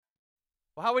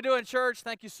Well, how we doing, church?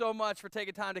 Thank you so much for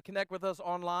taking time to connect with us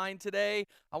online today.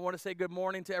 I want to say good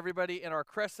morning to everybody in our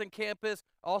Crescent campus.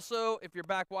 Also, if you're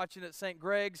back watching at St.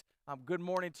 Greg's, good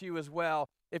morning to you as well.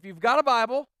 If you've got a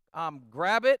Bible,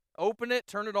 grab it, open it,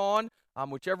 turn it on,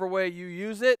 whichever way you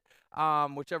use it,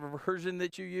 whichever version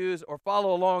that you use, or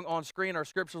follow along on screen. Our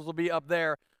scriptures will be up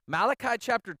there. Malachi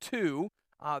chapter 2,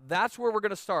 that's where we're going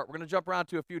to start. We're going to jump around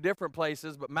to a few different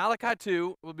places, but Malachi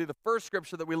 2 will be the first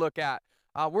scripture that we look at.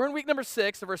 We're in week number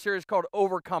 6 of our series called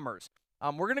Overcomers.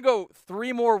 We're going to go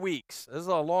 3 more weeks. This is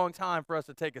a long time for us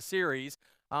to take a series.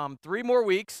 3 more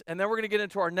weeks, and then we're going to get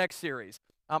into our next series.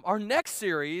 Our next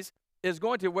series is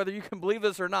going to, whether you can believe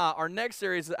this or not, our next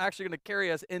series is actually going to carry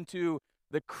us into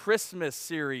the Christmas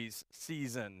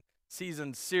season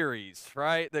series,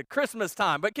 right? The Christmas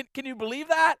time. But can you believe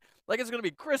that? Like it's going to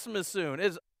be Christmas soon.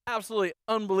 It's absolutely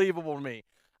unbelievable to me.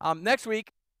 Next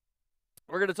week,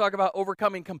 we're going to talk about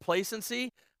overcoming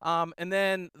complacency. And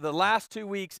then the last 2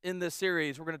 weeks in this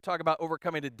series, we're going to talk about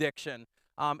overcoming addiction.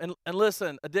 And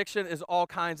listen, addiction is all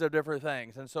kinds of different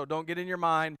things. And so don't get in your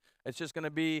mind, it's just going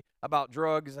to be about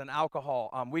drugs and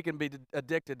alcohol. We can be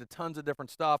addicted to tons of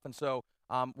different stuff. And so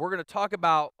we're going to talk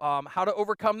about how to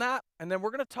overcome that. And then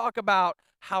we're going to talk about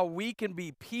how we can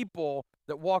be people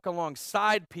that walk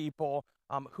alongside people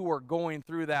who are going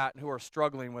through that and who are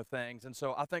struggling with things. And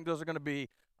so I think those are going to be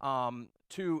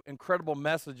 2 incredible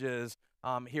messages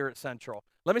here at Central.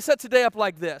 Let me set today up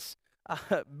like this.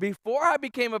 Before I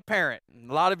became a parent,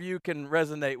 a lot of you can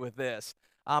resonate with this,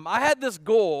 I had this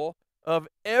goal of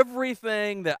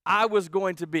everything that I was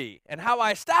going to be. And how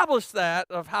I established that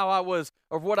of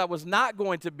what I was not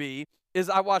going to be is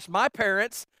I watched my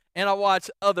parents and I watched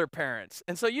other parents.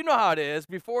 And so you know how it is.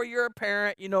 Before you're a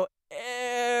parent, you know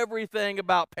everything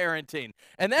about parenting.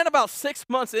 And then about 6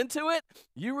 months into it,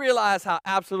 you realize how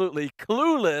absolutely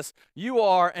clueless you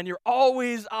are and you're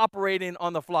always operating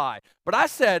on the fly. But I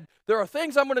said, there are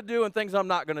things I'm going to do and things I'm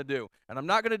not going to do. And I'm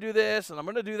not going to do this and I'm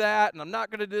going to do that and I'm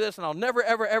not going to do this and I'll never,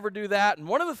 ever, ever do that. And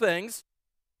one of the things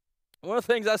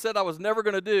I said I was never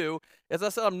going to do is I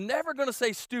said I'm never going to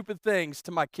say stupid things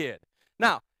to my kid.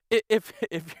 Now, if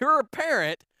you're a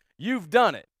parent, you've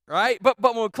done it, right? But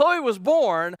when Chloe was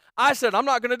born, I said I'm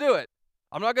not going to do it.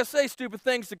 I'm not going to say stupid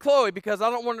things to Chloe because I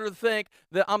don't want her to think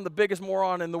that I'm the biggest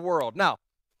moron in the world. Now,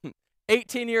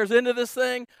 18 years into this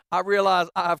thing, I realize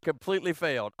I've completely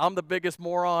failed. I'm the biggest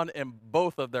moron in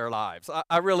both of their lives.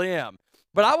 I really am.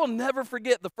 But I will never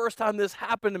forget the first time this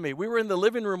happened to me. We were in the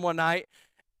living room one night,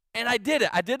 and I did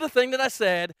it. I did the thing that I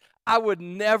said I would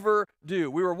never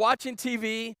do. We were watching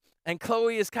TV, and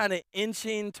Chloe is kind of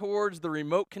inching towards the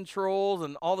remote controls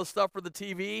and all the stuff for the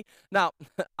TV. Now,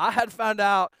 I had found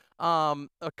out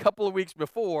a couple of weeks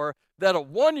before that a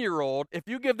 1-year-old, if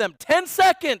you give them 10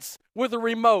 seconds with a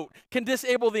remote, can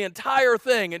disable the entire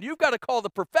thing. And you've got to call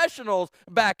the professionals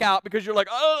back out because you're like,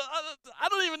 oh, I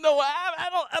don't even know. I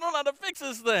don't know how to fix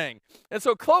this thing. And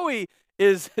so Chloe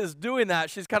is doing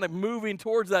that. She's kind of moving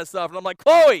towards that stuff. And I'm like,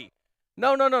 Chloe,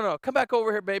 no, no, no, no. Come back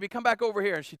over here, baby. Come back over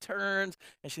here. And she turns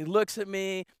and she looks at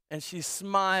me and she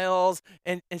smiles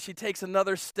and she takes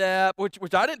another step, which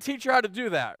I didn't teach her how to do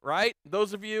that, right?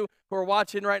 Those of you who are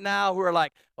watching right now who are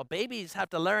like, well, babies have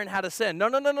to learn how to sin. No,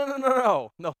 no, no, no, no, no,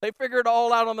 no. No, they figure it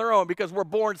all out on their own because we're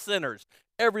born sinners,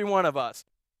 every one of us.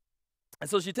 And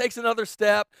so she takes another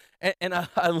step, and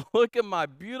I look at my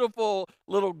beautiful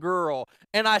little girl,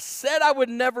 and I said I would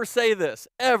never say this,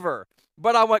 ever.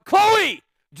 But I went, Chloe,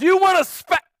 do you want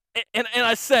to and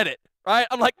I said it, right?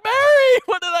 I'm like, Mary,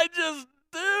 what did I just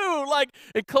do? Like,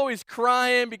 and Chloe's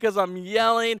crying because I'm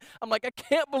yelling. I'm like, I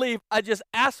can't believe I just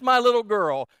asked my little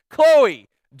girl, Chloe,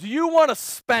 do you want a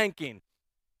spanking?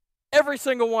 Every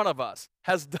single one of us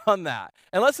has done that.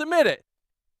 And let's admit it,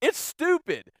 it's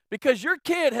stupid because your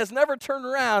kid has never turned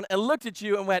around and looked at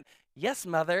you and went, yes,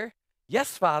 mother,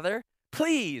 yes, father,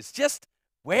 please just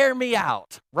wear me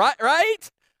out, right? Right?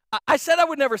 I said I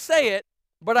would never say it,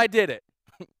 but I did it.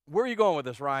 Where are you going with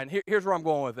this, Ryan? Here's where I'm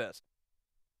going with this.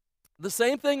 The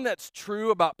same thing that's true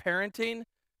about parenting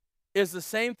is the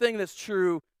same thing that's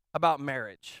true about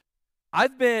marriage.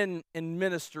 I've been in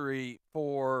ministry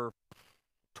for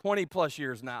 20 plus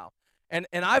years now, and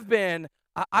I've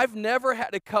never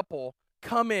had a couple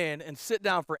come in and sit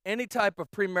down for any type of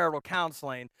premarital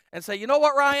counseling and say, you know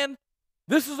what, Ryan,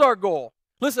 this is our goal.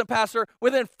 Listen, Pastor,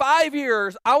 within 5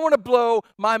 years, I want to blow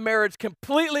my marriage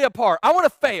completely apart. I want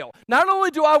to fail. Not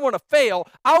only do I want to fail,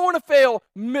 I want to fail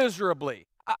miserably.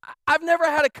 I've never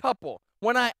had a couple,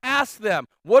 when I ask them,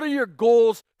 what are your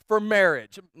goals for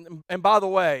marriage? And by the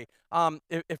way,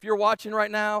 if you're watching right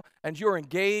now and you're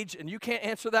engaged and you can't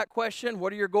answer that question,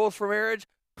 what are your goals for marriage?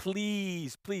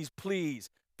 Please, please, please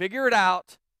figure it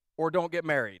out or don't get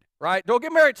married, right? Don't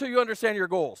get married till you understand your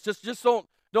goals. Just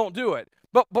don't do it.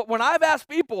 But when I've asked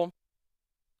people,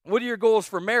 what are your goals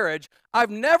for marriage? I've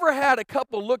never had a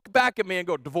couple look back at me and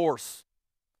go, divorce.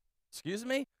 Excuse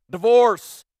me?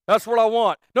 Divorce. That's what I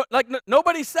want. No,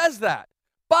 nobody says that.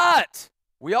 But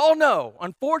we all know,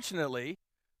 unfortunately,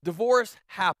 divorce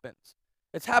happens.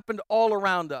 It's happened all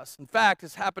around us. In fact,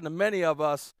 it's happened to many of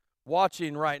us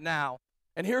watching right now.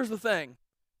 And here's the thing.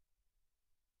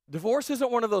 Divorce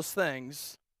isn't one of those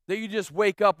things that you just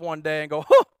wake up one day and go,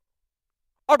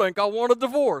 I think I want a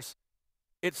divorce.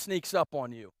 It sneaks up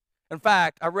on you. In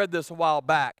fact, I read this a while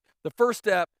back. The first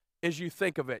step is you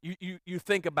think of it. You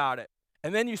think about it.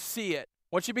 And then you see it.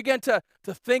 Once you begin to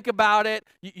think about it,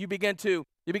 you begin to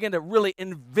really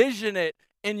envision it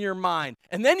in your mind.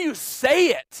 And then you say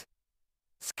it.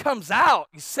 It comes out.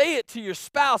 You say it to your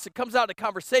spouse. It comes out in a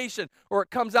conversation, or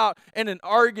it comes out in an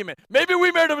argument. Maybe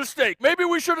we made a mistake. Maybe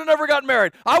we should have never gotten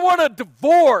married. I want a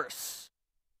divorce.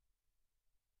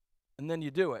 And then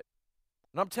you do it.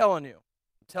 And I'm telling you,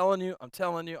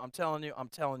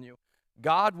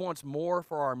 God wants more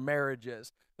for our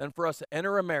marriages than for us to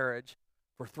enter a marriage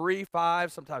for 3,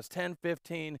 5, sometimes 10,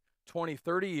 15, 20,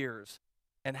 30 years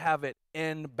and have it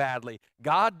end badly.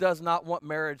 God does not want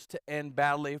marriage to end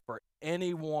badly for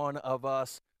any one of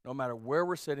us, no matter where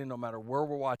we're sitting, no matter where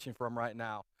we're watching from right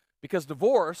now. Because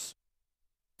divorce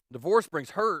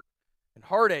brings hurt and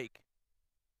heartache.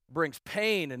 It brings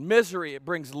pain and misery. It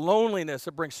brings loneliness.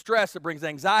 It brings stress. It brings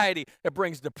anxiety. It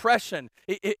brings depression.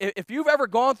 If you've ever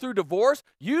gone through divorce,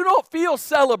 you don't feel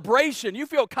celebration. You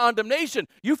feel condemnation.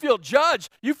 You feel judged.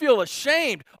 You feel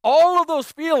ashamed. All of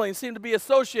those feelings seem to be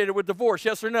associated with divorce,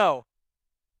 yes or no?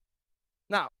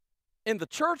 Now, in the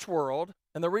church world,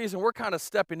 and the reason we're kind of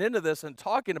stepping into this and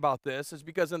talking about this is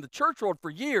because in the church world for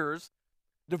years,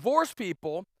 divorced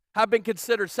people have been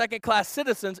considered second-class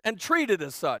citizens and treated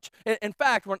as such. In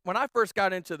fact, when I first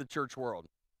got into the church world,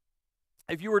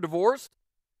 if you were divorced,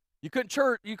 you couldn't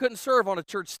serve on a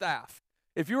church staff.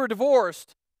 If you were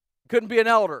divorced, you couldn't be an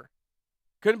elder,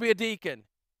 couldn't be a deacon,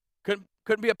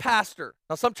 couldn't be a pastor.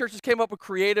 Now, some churches came up with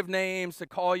creative names to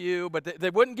call you, but they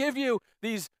wouldn't give you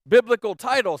these biblical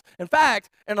titles. In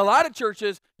fact, in a lot of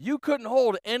churches, you couldn't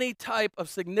hold any type of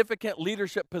significant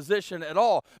leadership position at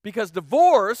all because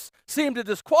divorce seemed to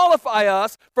disqualify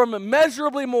us from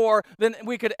immeasurably more than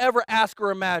we could ever ask or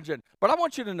imagine. But I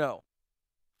want you to know,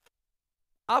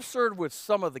 I've served with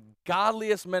some of the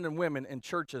godliest men and women in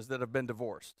churches that have been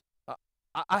divorced.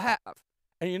 I have.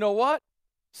 And you know what?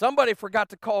 Somebody forgot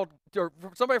to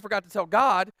tell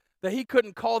God that he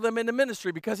couldn't call them into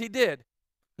ministry because he did.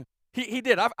 He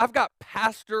did. I've got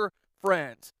pastor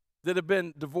friends that have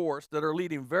been divorced that are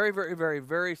leading very, very, very,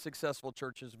 very successful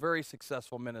churches, very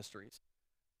successful ministries.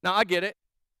 Now, I get it.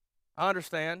 I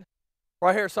understand.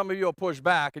 Right here, some of you will push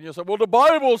back and you'll say, well, the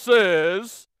Bible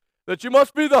says that you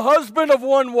must be the husband of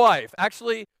one wife.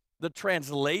 Actually, the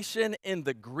translation in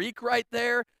the Greek right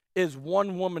there is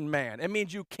one woman man. It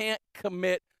means you can't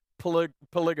commit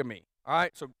polygamy. All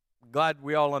right? So glad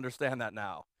we all understand that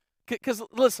now. Because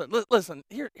listen,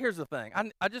 here's the thing.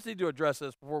 I just need to address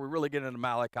this before we really get into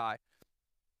Malachi.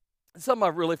 Something I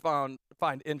really find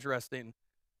interesting.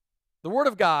 The Word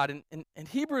of God in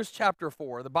Hebrews chapter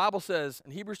 4, the Bible says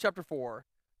in Hebrews chapter 4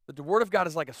 that the Word of God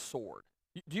is like a sword.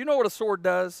 Do you know what a sword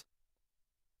does?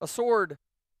 A sword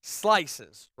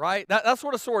slices, right? That's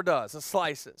what a sword does. It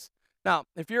slices. Now,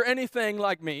 if you're anything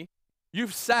like me,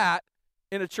 you've sat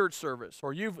in a church service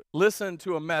or you've listened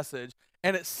to a message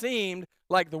and it seemed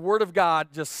like the Word of God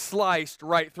just sliced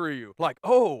right through you. Like,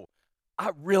 oh,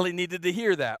 I really needed to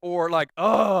hear that. Or like,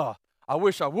 oh, I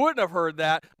wish I wouldn't have heard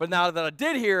that, but now that I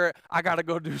did hear it, I got to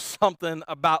go do something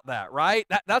about that, right?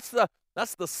 That's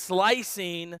the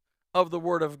slicing of the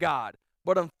Word of God.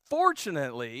 But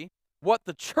unfortunately, what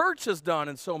the church has done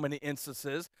in so many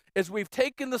instances is we've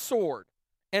taken the sword,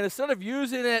 and instead of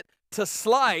using it to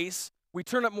slice, we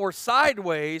turn it more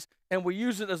sideways and we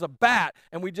use it as a bat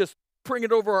and we just bring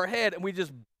it over our head and we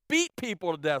just beat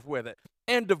people to death with it.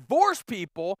 And divorced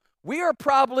people, we are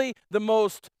probably the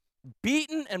most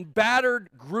beaten and battered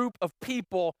group of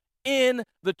people in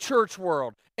the church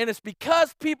world. And it's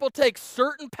because people take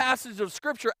certain passages of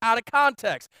Scripture out of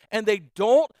context and they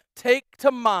don't take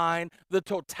to mind the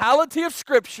totality of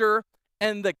Scripture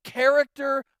and the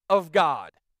character of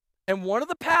God. And one of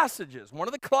the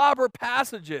clobber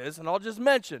passages, and I'll just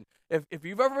mention, if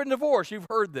you've ever been divorced, you've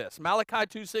heard this. Malachi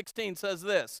 2:16 says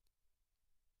this,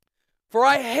 "For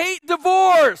I hate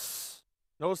divorce."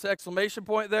 Notice the exclamation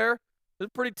point there? They're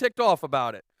pretty ticked off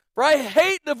about it. "For I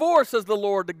hate divorce, says the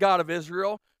Lord, the God of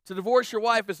Israel. To divorce your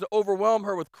wife is to overwhelm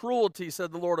her with cruelty,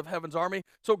 said the Lord of heaven's army.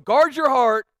 So guard your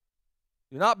heart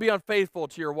Do not be unfaithful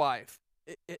to your wife.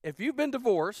 If you've been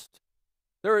divorced,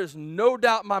 there is no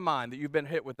doubt in my mind that you've been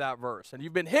hit with that verse. And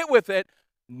you've been hit with it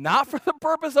not for the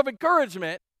purpose of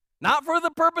encouragement, not for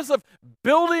the purpose of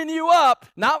building you up,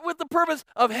 not with the purpose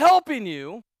of helping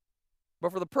you,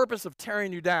 but for the purpose of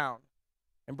tearing you down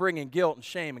and bringing guilt and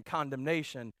shame and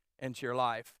condemnation into your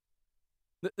life.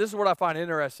 This is what I find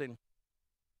interesting.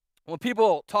 When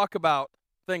people talk about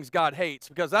things God hates,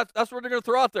 because that's what they're going to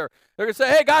throw out there. They're going to say,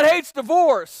 hey, God hates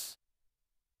divorce.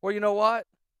 Well, you know what?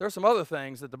 There's some other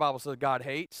things that the Bible says God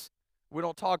hates we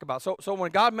don't talk about. So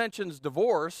when God mentions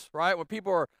divorce, right, when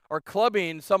people are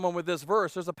clubbing someone with this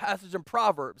verse, there's a passage in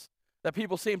Proverbs that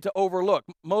people seem to overlook,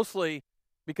 mostly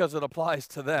because it applies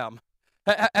to them.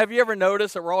 Have you ever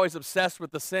noticed that we're always obsessed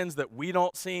with the sins that we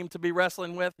don't seem to be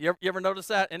wrestling with? You ever notice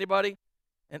that? Anybody?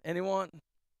 Anyone?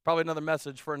 Probably another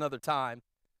message for another time.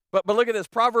 But look at this.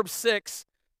 Proverbs 6,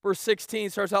 verse 16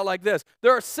 starts out like this.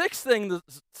 There are six things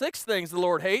the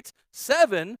Lord hates,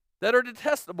 7 that are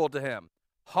detestable to him.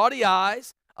 Haughty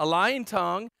eyes, a lying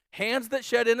tongue, hands that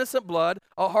shed innocent blood,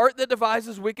 a heart that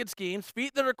devises wicked schemes,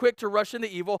 feet that are quick to rush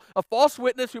into evil, a false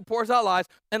witness who pours out lies,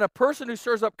 and a person who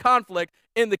stirs up conflict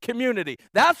in the community.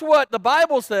 That's what the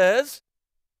Bible says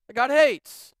that God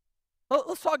hates.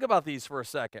 Let's talk about these for a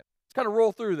second. Let's kind of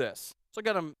roll through this. So I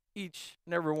got them each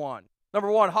and every one.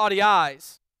 Number 1, haughty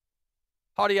eyes.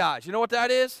 Haughty eyes. You know what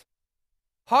that is?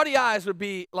 Haughty eyes would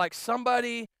be like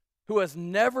somebody who has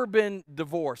never been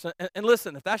divorced. And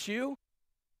listen, if that's you,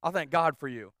 I thank God for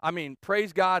you. I mean,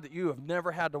 praise God that you have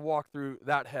never had to walk through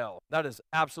that hell. That is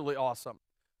absolutely awesome.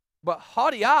 But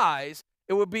haughty eyes,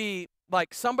 it would be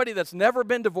like somebody that's never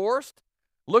been divorced,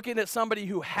 looking at somebody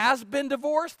who has been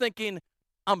divorced, thinking,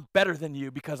 I'm better than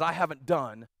you because I haven't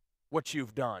done what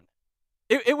you've done.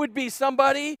 It would be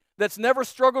somebody that's never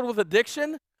struggled with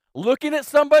addiction, looking at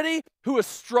somebody who has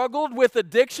struggled with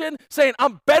addiction, saying,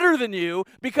 I'm better than you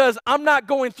because I'm not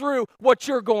going through what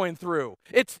you're going through.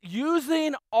 It's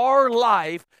using our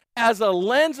life as a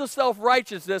lens of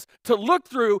self-righteousness to look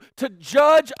through, to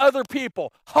judge other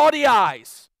people. Haughty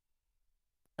eyes.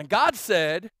 And God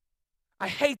said, I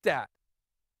hate that.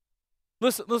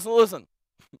 Listen.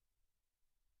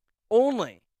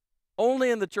 Only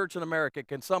in the church in America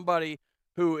can somebody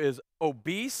who is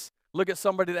obese look at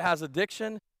somebody that has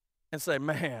addiction and say,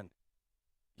 man,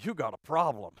 you got a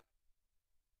problem.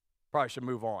 Probably should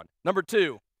move on. Number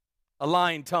 2, a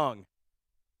lying tongue.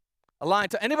 A lying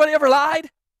tongue. Anybody ever lied?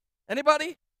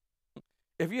 Anybody?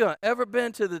 If you have ever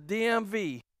been to the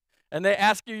DMV and they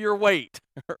ask you your weight,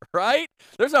 right?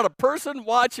 There's not a person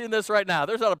watching this right now.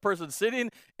 There's not a person sitting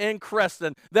in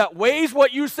Creston that weighs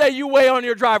what you say you weigh on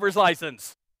your driver's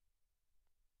license.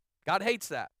 God hates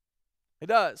that. He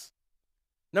does.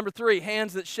 Number 3,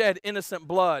 hands that shed innocent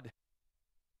blood.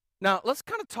 Now, let's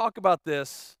kind of talk about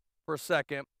this for a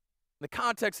second in the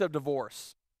context of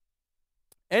divorce.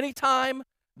 Anytime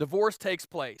divorce takes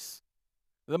place,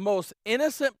 the most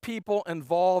innocent people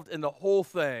involved in the whole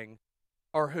thing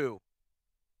are who?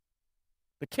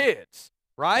 The kids,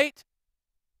 right?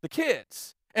 The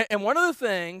kids. And one of the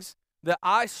things that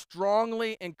I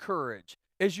strongly encourage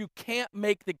is you can't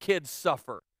make the kids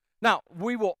suffer. Now,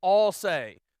 we will all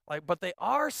say, but they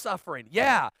are suffering.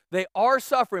 Yeah, they are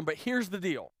suffering, but here's the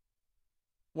deal.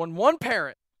 When one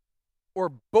parent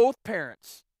or both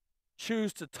parents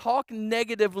choose to talk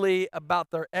negatively about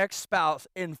their ex-spouse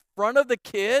in front of the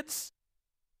kids,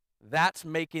 that's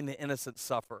making the innocent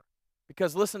suffer.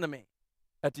 Because listen to me,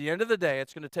 at the end of the day,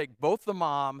 it's going to take both the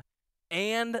mom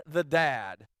and the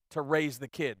dad to raise the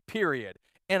kid, period.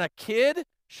 And a kid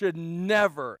should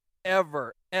never,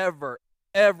 ever, ever,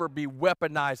 ever be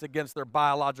weaponized against their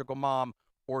biological mom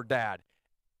or dad.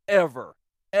 Ever,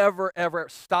 ever, ever.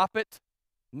 Stop it.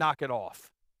 Knock it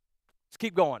off. Let's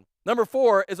keep going. Number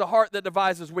 4 is a heart that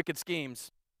devises wicked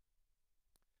schemes.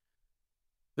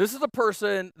 This is a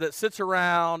person that sits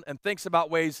around and thinks about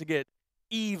ways to get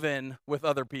even with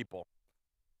other people.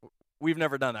 We've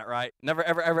never done that, right? Never,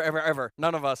 ever, ever, ever, ever.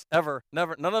 None of us, ever,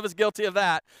 never. None of us guilty of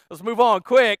that. Let's move on.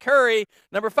 Quick, hurry.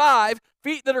 Number 5,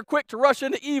 feet that are quick to rush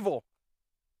into evil.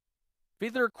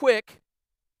 Feet that are quick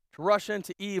to rush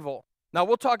into evil. Now,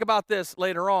 we'll talk about this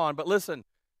later on, but listen,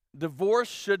 divorce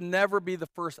should never be the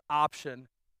first option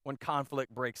when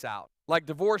conflict breaks out. Like,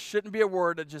 divorce shouldn't be a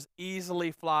word that just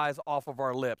easily flies off of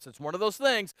our lips. It's one of those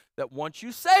things that once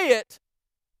you say it,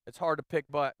 it's hard to pick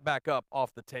back up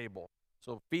off the table.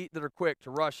 So feet that are quick to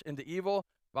rush into evil,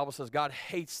 the Bible says God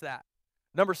hates that.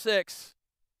 Number 6,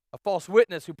 a false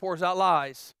witness who pours out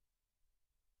lies.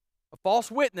 A false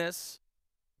witness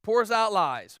pours out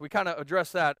lies. We kind of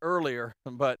addressed that earlier,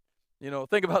 but,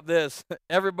 think about this.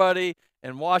 Everybody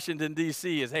And Washington,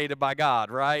 D.C. is hated by God,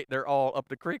 right? They're all up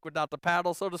the creek without the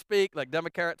paddle, so to speak, like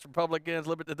Democrats, Republicans,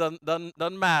 it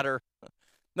doesn't matter.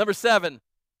 Number 7,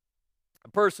 a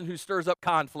person who stirs up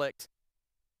conflict.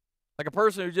 Like a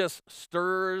person who just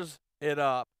stirs it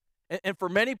up. And for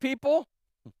many people,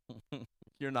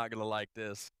 you're not going to like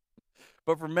this,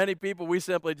 but for many people, we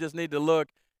simply just need to look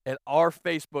at our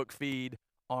Facebook feed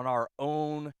on our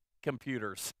own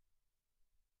computers.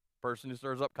 Person who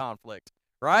stirs up conflict,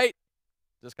 right?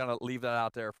 Just kind of leave that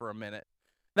out there for a minute.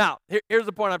 Now, here's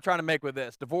the point I'm trying to make with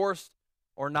this. Divorced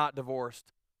or not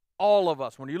divorced, all of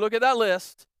us, when you look at that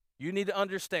list, you need to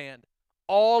understand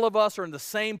all of us are in the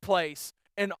same place,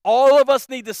 and all of us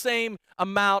need the same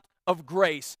amount of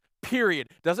grace, period.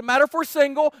 Doesn't matter if we're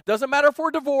single, doesn't matter if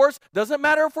we're divorced, doesn't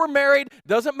matter if we're married,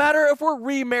 doesn't matter if we're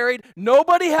remarried.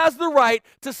 Nobody has the right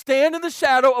to stand in the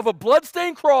shadow of a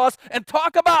bloodstained cross and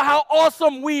talk about how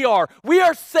awesome we are. We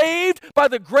are saved by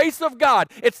the grace of God.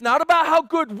 It's not about how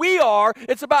good we are,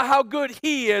 it's about how good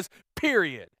He is,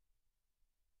 period.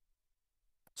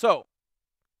 So,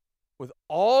 with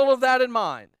all of that in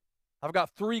mind, I've got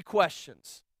 3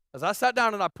 questions. As I sat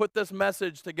down and I put this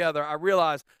message together, I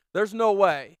realized there's no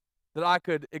way that I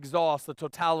could exhaust the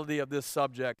totality of this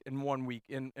subject in 1 week,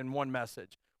 in one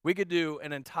message. We could do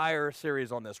an entire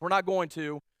series on this. We're not going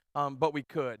to, but we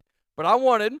could. But I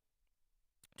wanted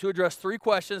to address 3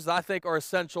 questions that I think are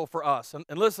essential for us.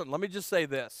 And listen, let me just say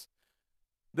this.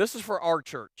 This is for our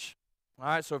church. All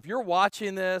right, so if you're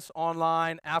watching this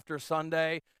online after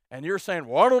Sunday and you're saying,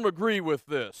 well, I don't agree with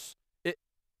this.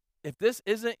 If this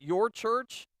isn't your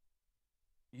church,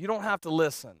 you don't have to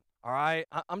listen. All right,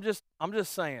 I'm just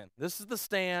saying, this is the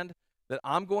stand that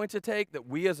I'm going to take, that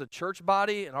we as a church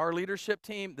body and our leadership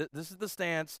team, this is the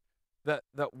stance that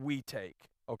we take,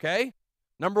 okay?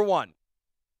 Number 1,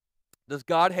 does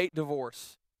God hate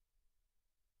divorce?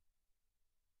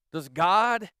 Does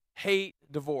God hate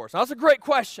divorce? Now, that's a great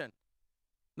question.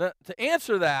 Now, to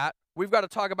answer that, we've got to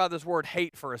talk about this word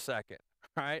hate for a second,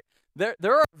 right? There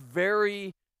are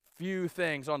very few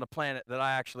things on the planet that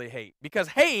I actually hate, because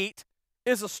hate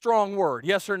is a strong word.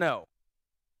 Yes or no?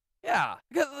 Yeah.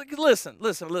 Listen.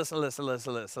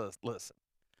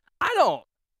 I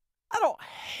don't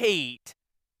hate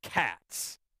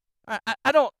cats.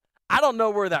 I don't know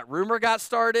where that rumor got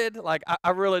started. Like I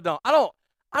really don't. I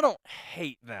don't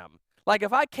hate them. Like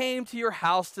if I came to your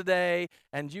house today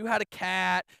and you had a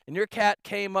cat and your cat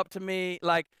came up to me,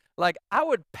 like I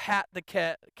would pat the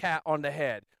cat on the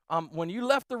head. When you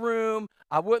left the room,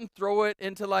 I wouldn't throw it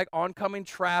into like oncoming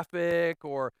traffic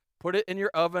or put it in your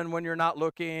oven when you're not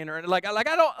looking, or I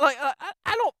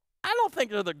don't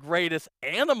think they're the greatest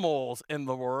animals in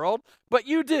the world, but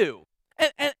you do,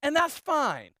 and that's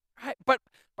fine, right? But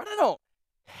I don't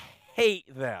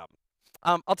hate them.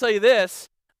 I'll tell you this: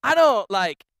 I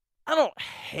don't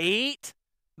hate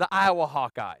the Iowa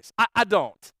Hawkeyes. I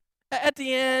don't. At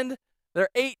the end, they're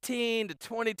 18 to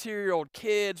 22-year-old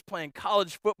kids playing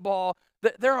college football.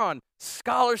 They're on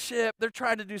scholarship. They're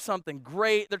trying to do something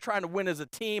great. They're trying to win as a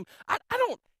team. I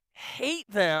don't hate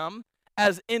them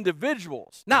as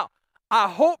individuals. Now, I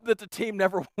hope that the team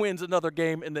never wins another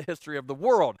game in the history of the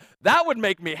world. That would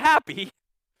make me happy,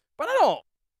 but I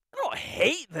don't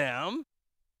hate them.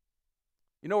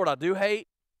 You know what I do hate?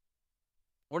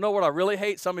 Or know what I really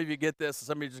hate? Some of you get this, and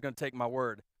some of you are just going to take my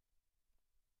word.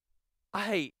 I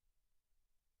hate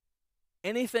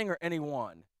anything or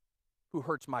anyone who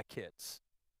hurts my kids.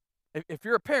 If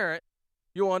you're a parent,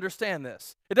 you'll understand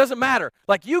this. It doesn't matter.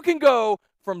 Like you can go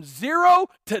from 0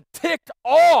 to ticked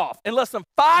off in less than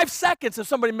 5 seconds if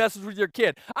somebody messes with your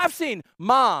kid. I've seen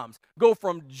moms go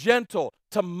from gentle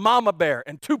to mama bear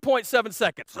in 2.7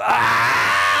 seconds.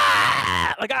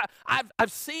 Like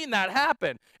I've seen that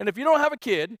happen. And if you don't have a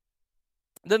kid,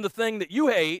 then the thing that you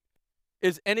hate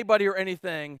is anybody or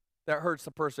anything that hurts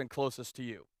the person closest to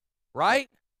you, right?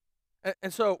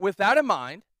 And so with that in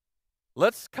mind,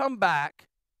 let's come back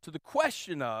to the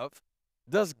question of,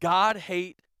 does God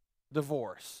hate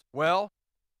divorce? Well,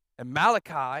 in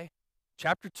Malachi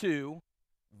chapter 2,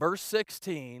 verse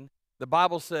 16, the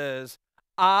Bible says,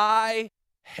 I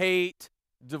hate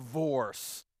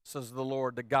divorce, says the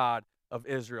Lord, the God of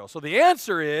Israel. So the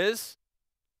answer is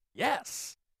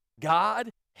yes, God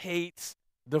hates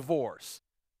divorce.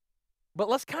 But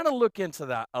let's kind of look into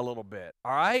that a little bit,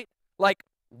 all right? Like,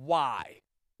 why?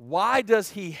 Why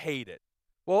does he hate it?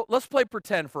 Well, let's play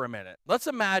pretend for a minute. Let's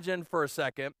imagine for a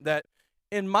second that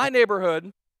in my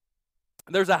neighborhood,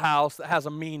 there's a house that has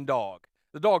a mean dog.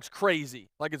 The dog's crazy.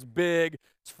 Like it's big,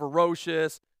 it's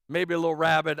ferocious, maybe a little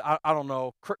rabid, I don't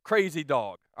know, crazy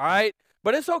dog, all right?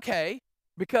 But it's okay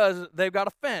because they've got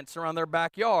a fence around their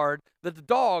backyard that the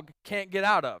dog can't get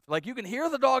out of. Like, you can hear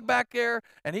the dog back there,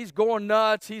 and he's going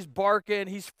nuts, he's barking,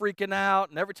 he's freaking out,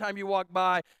 and every time you walk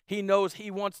by, he knows he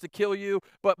wants to kill you,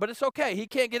 but it's okay. He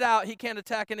can't get out, he can't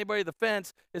attack anybody. The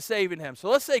fence is saving him. So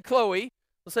let's say Chloe,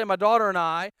 let's say my daughter and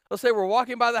I, let's say we're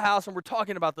walking by the house and we're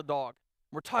talking about the dog.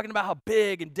 We're talking about how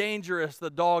big and dangerous the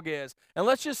dog is. And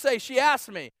let's just say she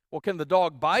asked me, well, can the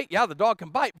dog bite? Yeah, the dog can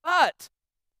bite, but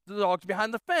the dog's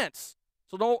behind the fence.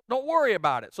 So don't worry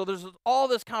about it. So there's all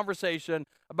this conversation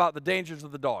about the dangers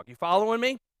of the dog. You following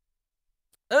me?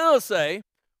 And then let's say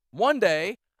one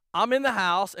day I'm in the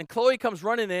house and Chloe comes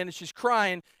running in and she's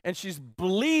crying and she's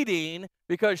bleeding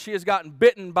because she has gotten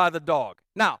bitten by the dog.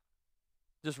 Now,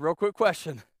 just real quick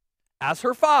question. As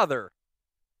her father,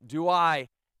 do I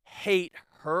hate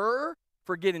her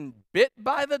for getting bit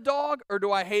by the dog, or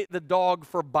do I hate the dog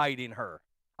for biting her?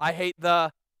 I hate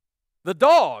the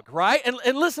dog, right?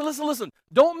 And listen.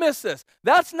 Don't miss this.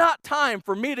 That's not time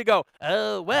for me to go,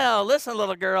 oh, well, listen,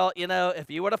 little girl, if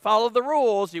you would have followed the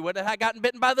rules, you would have gotten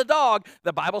bitten by the dog.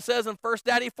 The Bible says in 1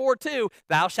 Daddy 4:2,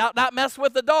 thou shalt not mess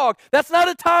with the dog. That's not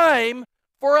a time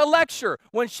for a lecture.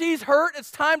 When she's hurt,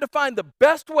 it's time to find the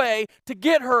best way to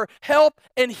get her help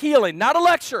and healing, not a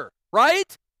lecture,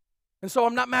 right? And so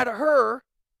I'm not mad at her.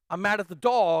 I'm mad at the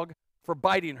dog for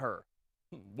biting her.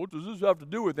 What does this have to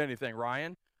do with anything,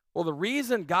 Ryan? Well, the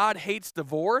reason God hates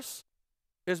divorce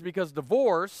is because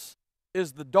divorce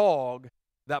is the dog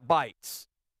that bites.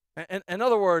 In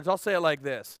other words, I'll say it like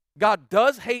this. God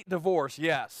does hate divorce,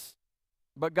 yes,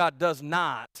 but God does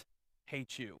not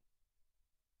hate you.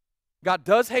 God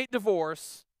does hate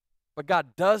divorce, but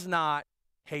God does not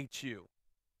hate you.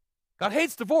 God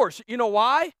hates divorce. You know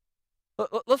why?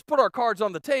 Let's put our cards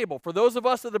on the table. For those of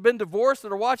us that have been divorced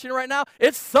that are watching right now,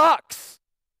 it sucks.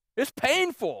 It's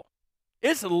painful.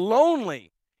 It's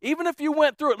lonely. Even if you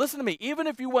went through it, listen to me, even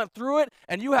if you went through it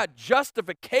and you had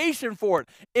justification for it,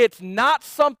 it's not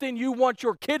something you want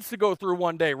your kids to go through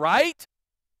one day, right?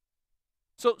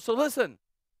 So listen,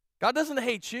 God doesn't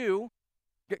hate you.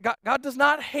 God does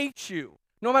not hate you.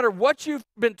 No matter what you've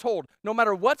been told, no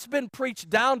matter what's been preached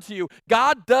down to you,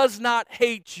 God does not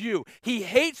hate you. He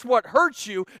hates what hurts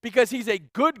you because he's a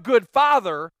good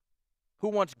father who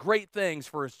wants great things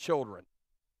for his children.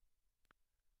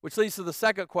 Which leads to the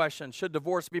second question, should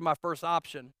divorce be my first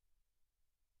option?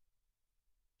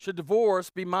 Should divorce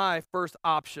be my first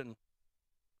option?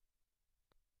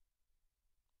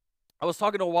 I was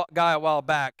talking to a guy a while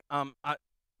back.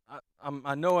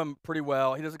 I know him pretty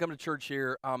well. He doesn't come to church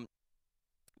here,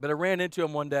 but I ran into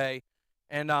him one day,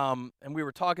 and we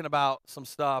were talking about some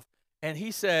stuff, and he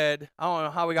said, I don't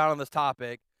know how we got on this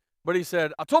topic, but he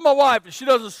said, I told my wife if she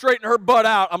doesn't straighten her butt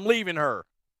out, I'm leaving her.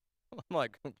 I'm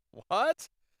like, what?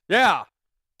 Yeah.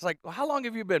 It's like, well, how long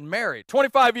have you been married?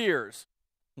 25 years.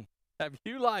 Have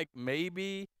you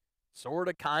maybe, sort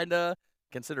of, kind of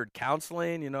considered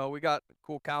counseling? We got a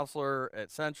cool counselor at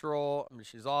Central. I mean,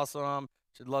 she's awesome.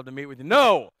 She'd love to meet with you.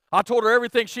 No, I told her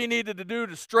everything she needed to do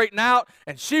to straighten out,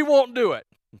 and she won't do it.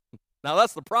 Now,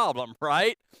 that's the problem,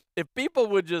 right? If people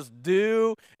would just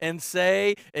do and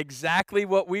say exactly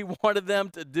what we wanted them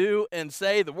to do and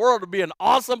say, the world would be an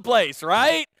awesome place,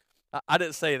 right? I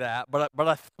didn't say that, but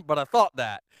I thought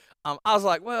that. I was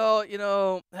like, well,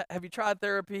 have you tried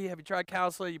therapy? Have you tried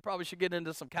counseling? You probably should get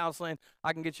into some counseling.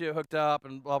 I can get you hooked up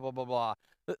and blah, blah, blah, blah.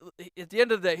 At the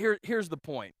end of the day, here's the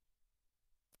point.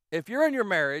 If you're in your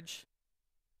marriage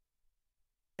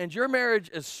and your marriage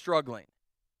is struggling,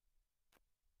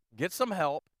 get some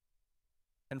help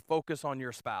and focus on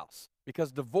your spouse,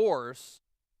 because divorce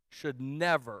should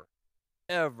never,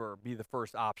 ever be the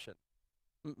first option.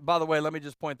 By the way, let me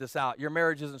just point this out. Your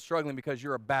marriage isn't struggling because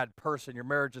you're a bad person. Your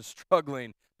marriage is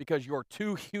struggling because you're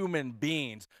two human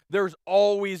beings. There's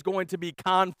always going to be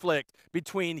conflict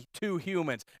between two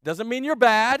humans. Doesn't mean you're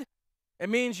bad. It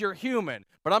means you're human.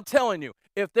 But I'm telling you,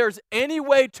 if there's any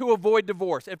way to avoid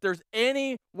divorce, if there's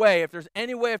any way,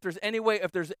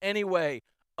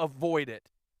 avoid it.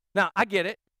 Now, I get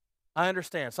it. I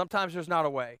understand. Sometimes there's not a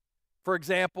way. For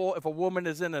example, if a woman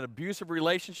is in an abusive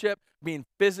relationship, being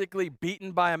physically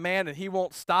beaten by a man and he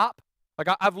won't stop,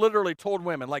 I've literally told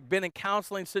women, been in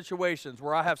counseling situations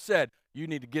where I have said, you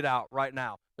need to get out right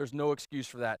now. There's no excuse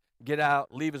for that. Get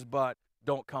out, leave his butt,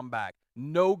 don't come back.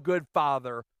 No good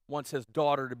father wants his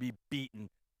daughter to be beaten,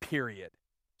 period.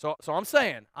 So I'm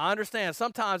saying, I understand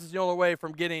sometimes it's the only way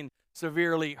from getting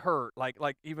severely hurt, like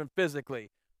even physically.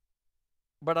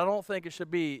 But I don't think it should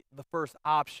be the first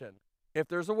option. If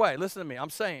there's a way, listen to me, I'm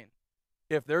saying,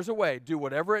 if there's a way, do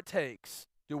whatever it takes.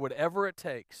 Do whatever it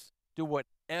takes. Do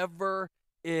whatever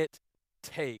it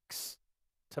takes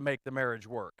to make the marriage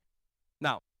work.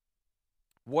 Now,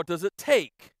 What does it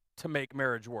take to make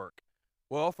marriage work?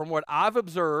 Well, from what I've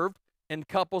observed in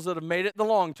couples that have made it in the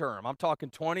long term, I'm talking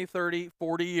 20, 30,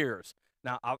 40 years.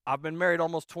 Now, I've been married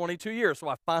almost 22 years, so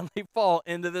I finally fall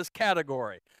into this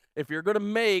category. If you're going to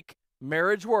make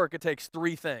marriage work, it takes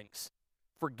three things: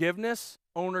 forgiveness,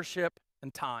 ownership,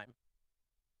 and time.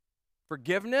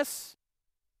 Forgiveness,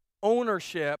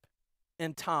 ownership,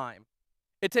 and time.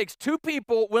 It takes two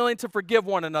people willing to forgive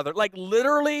one another, like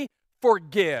literally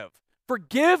forgive.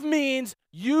 Forgive means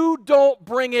you don't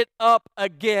bring it up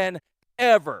again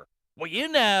ever. Well, you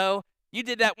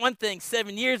did that one thing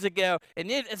 7 years ago, and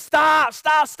stop.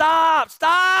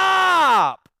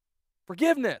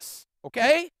 Forgiveness,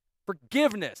 okay?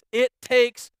 Forgiveness. It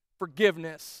takes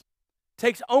forgiveness. It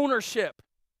takes ownership.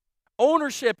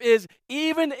 Ownership is,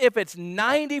 even if it's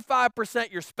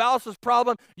 95% your spouse's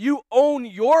problem, you own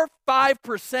your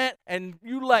 5% and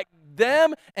you let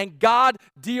them and God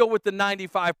deal with the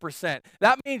 95%.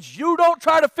 That means you don't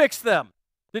try to fix them.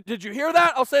 Did you hear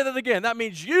that? I'll say that again. That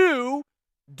means you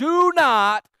do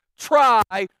not try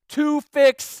to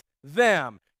fix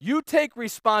them. You take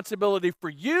responsibility for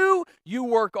you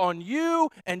work on you,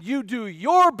 and you do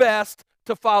your best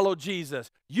to follow Jesus.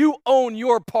 You own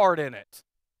your part in it.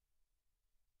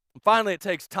 And finally, it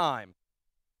takes time.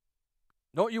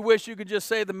 Don't you wish you could just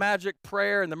say the magic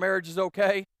prayer and the marriage is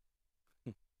okay?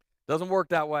 Doesn't work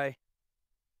that way.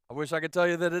 I wish I could tell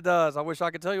you that it does. I wish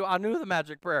I could tell you I knew the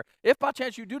magic prayer. If by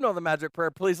chance you do know the magic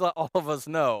prayer, please let all of us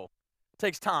know. It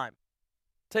takes time.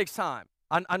 It takes time.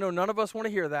 I know none of us want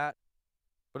to hear that,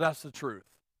 but that's the truth.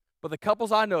 But the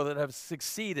couples I know that have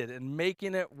succeeded in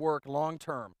making it work long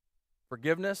term: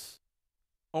 forgiveness,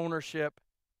 ownership,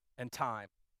 and time.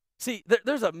 See,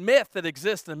 there's a myth that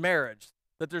exists in marriage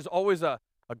that there's always a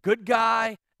good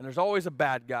guy and there's always a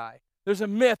bad guy. There's a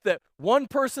myth that one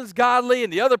person's godly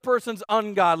and the other person's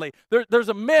ungodly. There's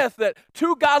a myth that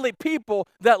two godly people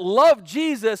that love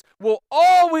Jesus will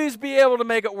always be able to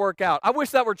make it work out. I wish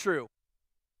that were true.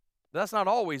 That's not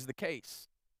always the case.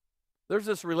 There's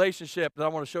this relationship that I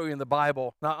want to show you in the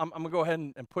Bible. Now, I'm going to go ahead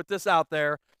and put this out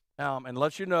there and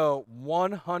let you know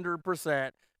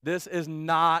 100%. This is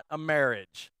not a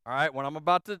marriage, all right? What I'm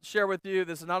about to share with you,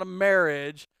 this is not a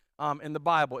marriage in the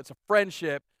Bible. It's a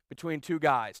friendship between two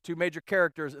guys, two major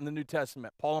characters in the New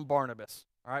Testament, Paul and Barnabas,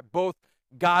 all right? Both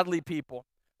godly people.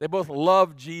 They both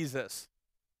love Jesus.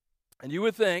 And you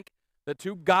would think that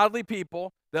two godly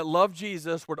people that love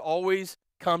Jesus would always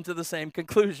come to the same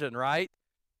conclusion, right?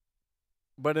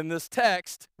 But in this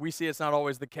text, we see it's not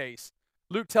always the case.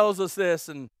 Luke tells us this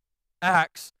in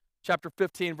Acts chapter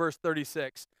 15, verse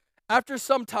 36. After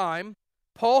some time,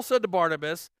 Paul said to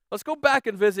Barnabas, "Let's go back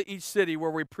and visit each city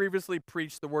where we previously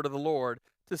preached the word of the Lord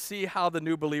to see how the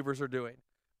new believers are doing."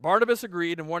 Barnabas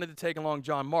agreed and wanted to take along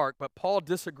John Mark, but Paul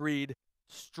disagreed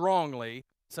strongly,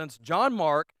 since John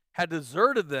Mark had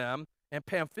deserted them in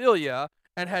Pamphylia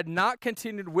and had not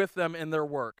continued with them in their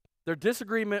work. Their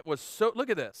disagreement was so, look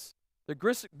at this,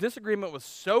 the disagreement was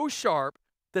so sharp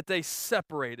that they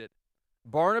separated.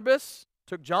 Barnabas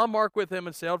took John Mark with him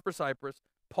and sailed for Cyprus.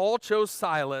 Paul chose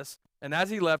Silas, and as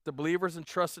he left, the believers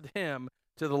entrusted him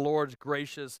to the Lord's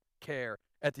gracious care.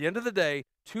 At the end of the day,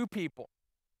 two people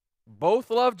both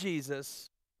loved Jesus,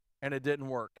 and it didn't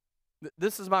work.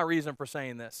 This is my reason for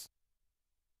saying this.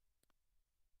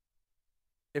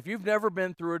 If you've never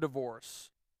been through a divorce,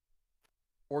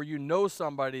 or you know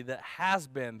somebody that has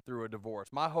been through a divorce,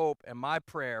 my hope and my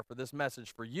prayer for this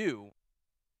message for you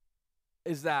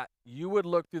is that you would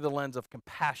look through the lens of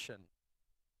compassion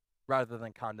rather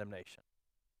than condemnation.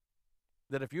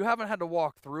 That if you haven't had to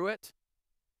walk through it,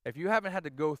 if you haven't had to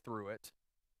go through it,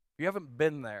 if you haven't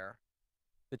been there,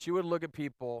 that you would look at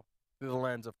people through the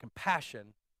lens of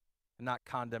compassion and not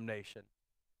condemnation.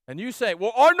 And you say,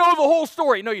 "Well, I know the whole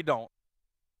story." No, you don't.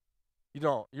 You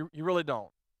don't. You really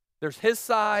don't. There's his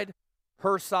side,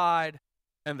 her side,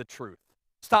 and the truth.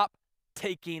 Stop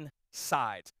taking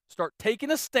sides. Start taking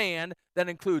a stand that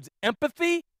includes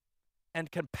empathy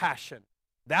and compassion.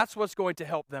 That's what's going to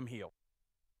help them heal.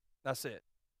 That's it.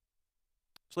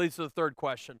 Which leads to the third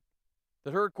question.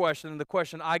 The third question, and the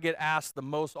question I get asked the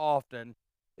most often,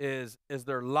 is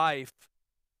there life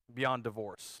beyond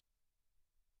divorce?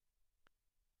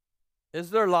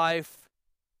 Is there life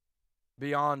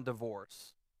beyond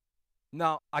divorce?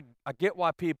 Now, I get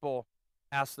why people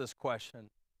ask this question,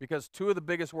 because two of the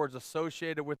biggest words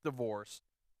associated with divorce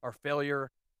are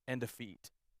failure and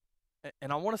defeat.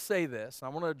 And I want to say this, and I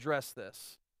want to address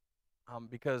this,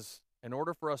 because in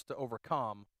order for us to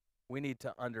overcome, we need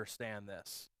to understand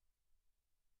this.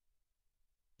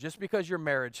 Just because your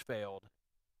marriage failed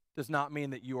does not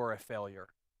mean that you are a failure.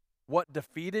 What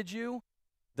defeated you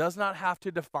does not have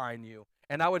to define you.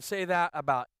 And I would say that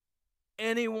about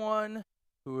anyone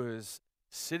who is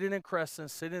sitting in Crescent,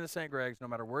 sitting in St. Greg's, no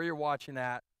matter where you're watching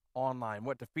at online.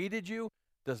 What defeated you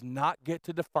does not get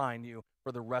to define you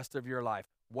for the rest of your life.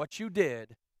 What you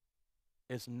did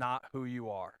is not who you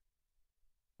are.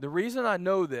 The reason I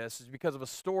know this is because of a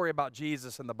story about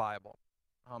Jesus in the Bible.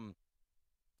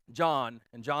 John,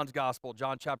 in John's Gospel,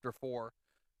 John chapter 4,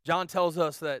 John tells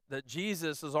us that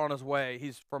Jesus is on his way.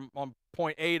 He's from on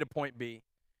point A to point B.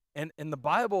 And the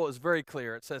Bible is very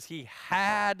clear. It says he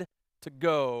had to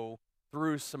go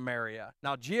through Samaria.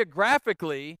 Now,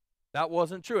 geographically, that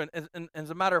wasn't true. And as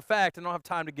a matter of fact, I don't have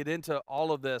time to get into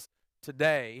all of this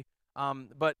today,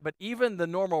 but even the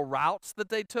normal routes that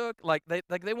they took,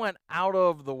 they went out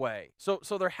of the way. So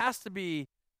there has to be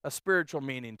a spiritual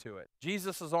meaning to it.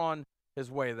 Jesus is on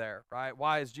his way there, right?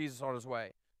 Why is Jesus on his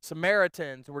way?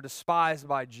 Samaritans were despised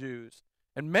by Jews.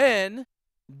 And men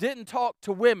didn't talk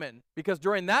to women because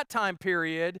during that time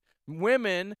period,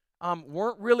 women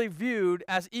weren't really viewed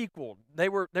as equal. They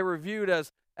were viewed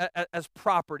as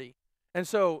property. And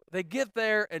so they get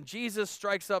there, and Jesus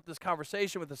strikes up this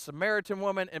conversation with a Samaritan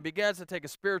woman and begins to take a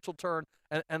spiritual turn.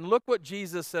 And look what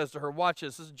Jesus says to her. Watch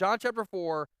this. This is John chapter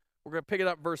 4. We're going to pick it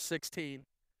up verse 16.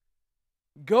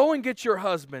 Go and get your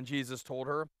husband, Jesus told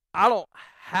her. I don't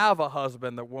have a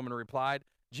husband, the woman replied.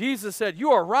 Jesus said,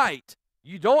 you are right.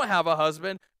 You don't have a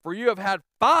husband, for you have had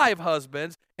 5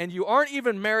 husbands, and you aren't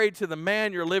even married to the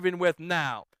man you're living with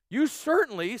now. You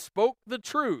certainly spoke the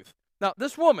truth. Now,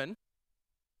 this woman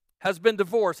has been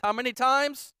divorced how many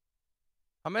times?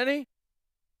 How many?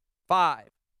 5.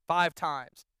 5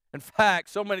 times. In fact,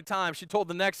 so many times she told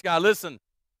the next guy, listen,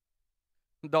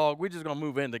 dog, we're just going to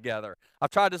move in together. I've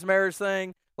tried this marriage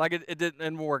thing. Like it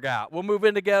didn't work out. We'll move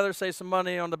in together, save some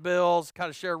money on the bills, kind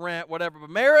of share rent, whatever.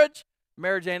 But marriage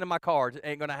ain't in my cards. It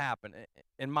ain't going to happen.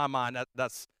 In my mind,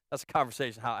 that's a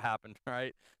conversation how it happened,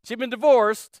 right? She's been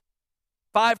divorced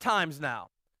 5 times now.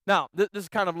 Now, this is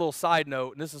kind of a little side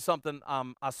note, and this is something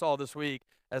I saw this week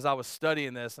as I was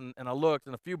studying this, and I looked,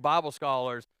 and a few Bible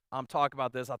scholars talk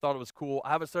about this. I thought it was cool.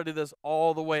 I haven't studied this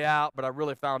all the way out, but I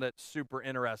really found it super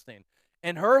interesting.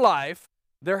 In her life,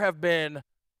 there have been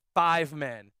 5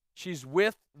 men. She's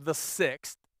with the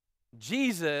 6th.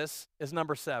 Jesus is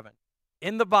number 7.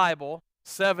 In the Bible,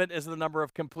 7 is the number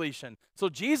of completion. So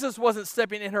Jesus wasn't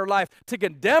stepping in her life to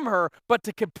condemn her, but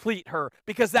to complete her,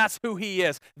 because that's who he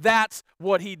is. That's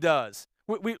what he does.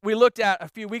 We looked at a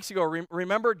few weeks ago,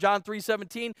 remember John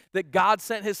 3:17, that God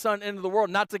sent his son into the world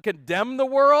not to condemn the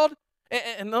world?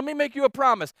 And let me make you a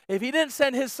promise. If he didn't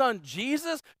send his son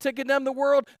Jesus to condemn the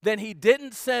world, then he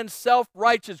didn't send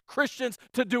self-righteous Christians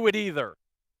to do it either.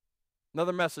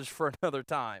 Another message for another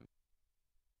time.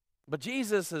 But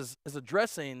Jesus is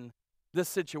addressing this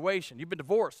situation. You've been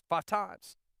divorced 5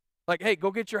 times. Like, hey,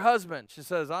 go get your husband. She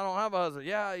says, I don't have a husband.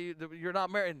 Yeah, you're not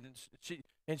married.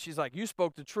 And she's like, you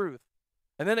spoke the truth.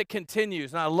 And then it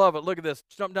continues, and I love it. Look at this.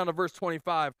 Jump down to verse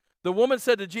 25. The woman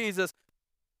said to Jesus,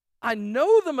 I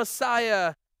know the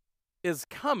Messiah is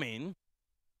coming,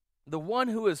 the one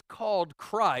who is called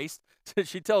Christ.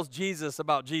 She tells Jesus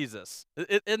about Jesus.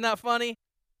 Isn't that funny?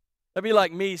 That'd be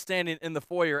like me standing in the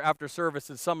foyer after service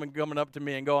and someone coming up to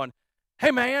me and going,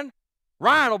 hey, man,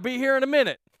 Ryan will be here in a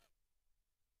minute.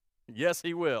 Yes,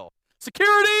 he will.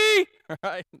 Security!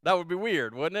 Right? That would be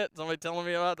weird, wouldn't it? Somebody telling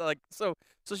me about that. Like, so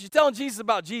she's telling Jesus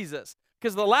about Jesus.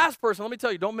 Because the last person, let me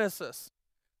tell you, don't miss this.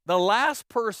 The last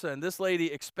person this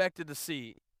lady expected to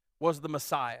see was the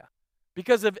Messiah.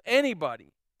 Because if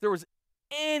there was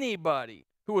anybody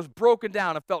who was broken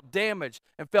down and felt damaged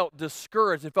and felt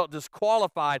discouraged and felt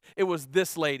disqualified, it was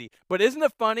this lady. But isn't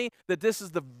it funny that this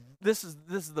is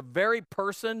the very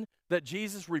person that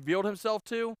Jesus revealed himself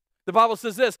to? The Bible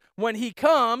says this, when he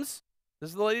comes, this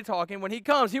is the lady talking, when he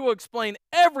comes, he will explain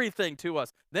everything to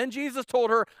us. Then Jesus told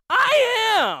her,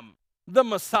 I am the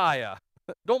Messiah.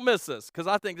 Don't miss this, because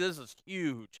I think this is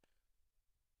huge.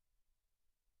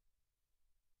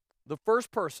 The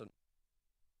first person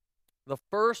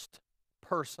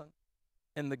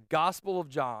in the Gospel of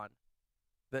John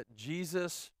that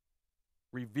Jesus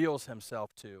reveals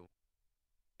himself to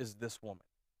is this woman.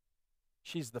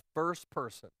 She's the first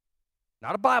person,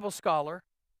 not a Bible scholar,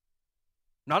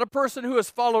 not a person who has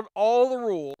followed all the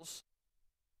rules,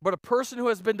 but a person who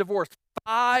has been divorced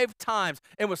 5 times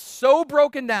and was so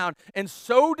broken down and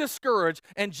so discouraged,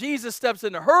 and Jesus steps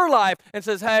into her life and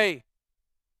says, hey,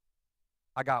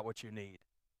 I got what you need.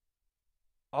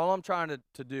 All I'm trying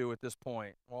to do at this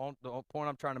point, the point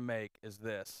I'm trying to make is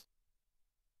this.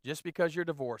 Just because you're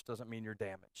divorced doesn't mean you're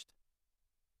damaged.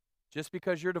 Just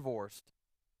because you're divorced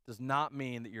does not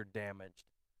mean that you're damaged.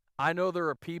 I know there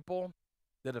are people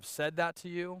that have said that to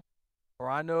you, or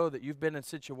I know that you've been in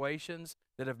situations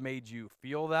that have made you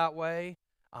feel that way.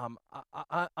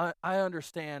 I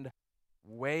understand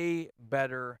way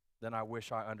better than I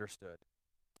wish I understood.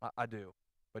 I do.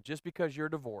 But just because you're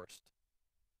divorced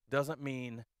doesn't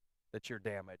mean that you're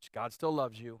damaged. God still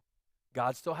loves you.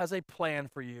 God still has a plan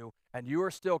for you, and you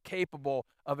are still capable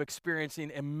of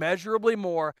experiencing immeasurably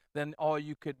more than all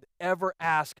you could ever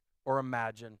ask or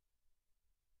imagine.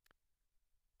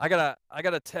 I got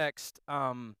a text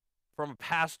from a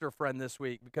pastor friend this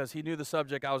week because he knew the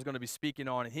subject I was going to be speaking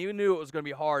on, and he knew it was going to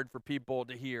be hard for people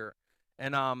to hear.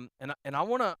 And I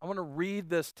want to read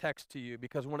this text to you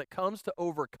because when it comes to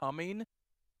overcoming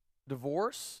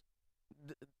divorce,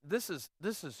 this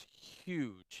is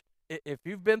huge. If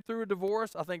you've been through a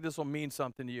divorce, I think this will mean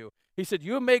something to you. He said,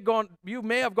 you may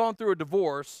have gone through a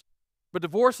divorce, but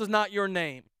divorce is not your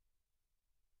name.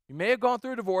 You may have gone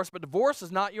through a divorce, but divorce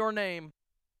is not your name.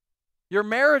 Your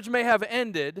marriage may have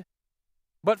ended,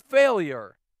 but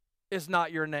failure is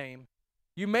not your name.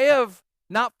 You may have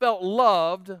not felt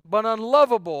loved, but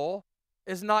unlovable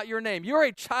is not your name. You're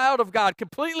a child of God,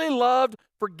 completely loved,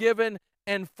 forgiven,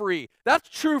 and free. That's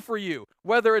true for you,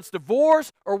 whether it's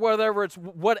divorce or whether it's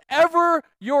whatever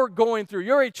you're going through.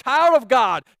 You're a child of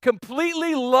God,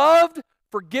 completely loved,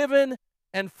 forgiven,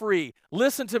 and free.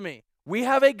 Listen to me. We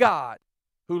have a God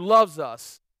who loves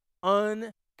us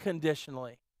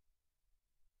unconditionally.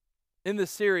 In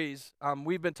this series,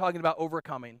 we've been talking about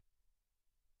overcoming.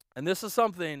 And this is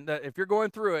something that if you're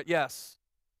going through it, yes,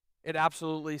 it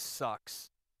absolutely sucks.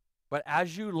 But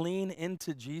as you lean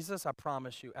into Jesus, I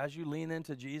promise you, as you lean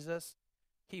into Jesus,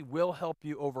 he will help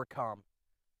you overcome.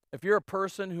 If you're a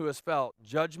person who has felt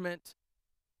judgment,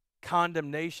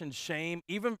 condemnation, shame,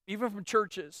 even from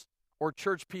churches or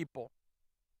church people,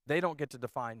 they don't get to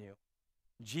define you.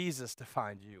 Jesus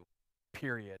defines you,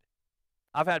 period.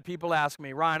 I've had people ask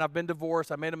me, Ryan, I've been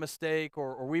divorced, I made a mistake,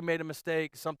 or we made a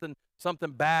mistake, something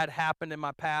bad happened in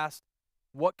my past.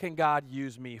 What can God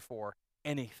use me for?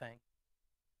 Anything.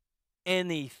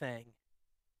 Anything.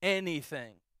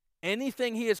 Anything.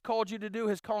 Anything he has called you to do,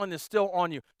 his calling is still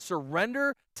on you.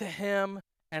 Surrender to him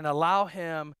and allow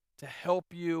him to help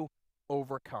you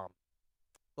overcome.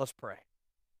 Let's pray.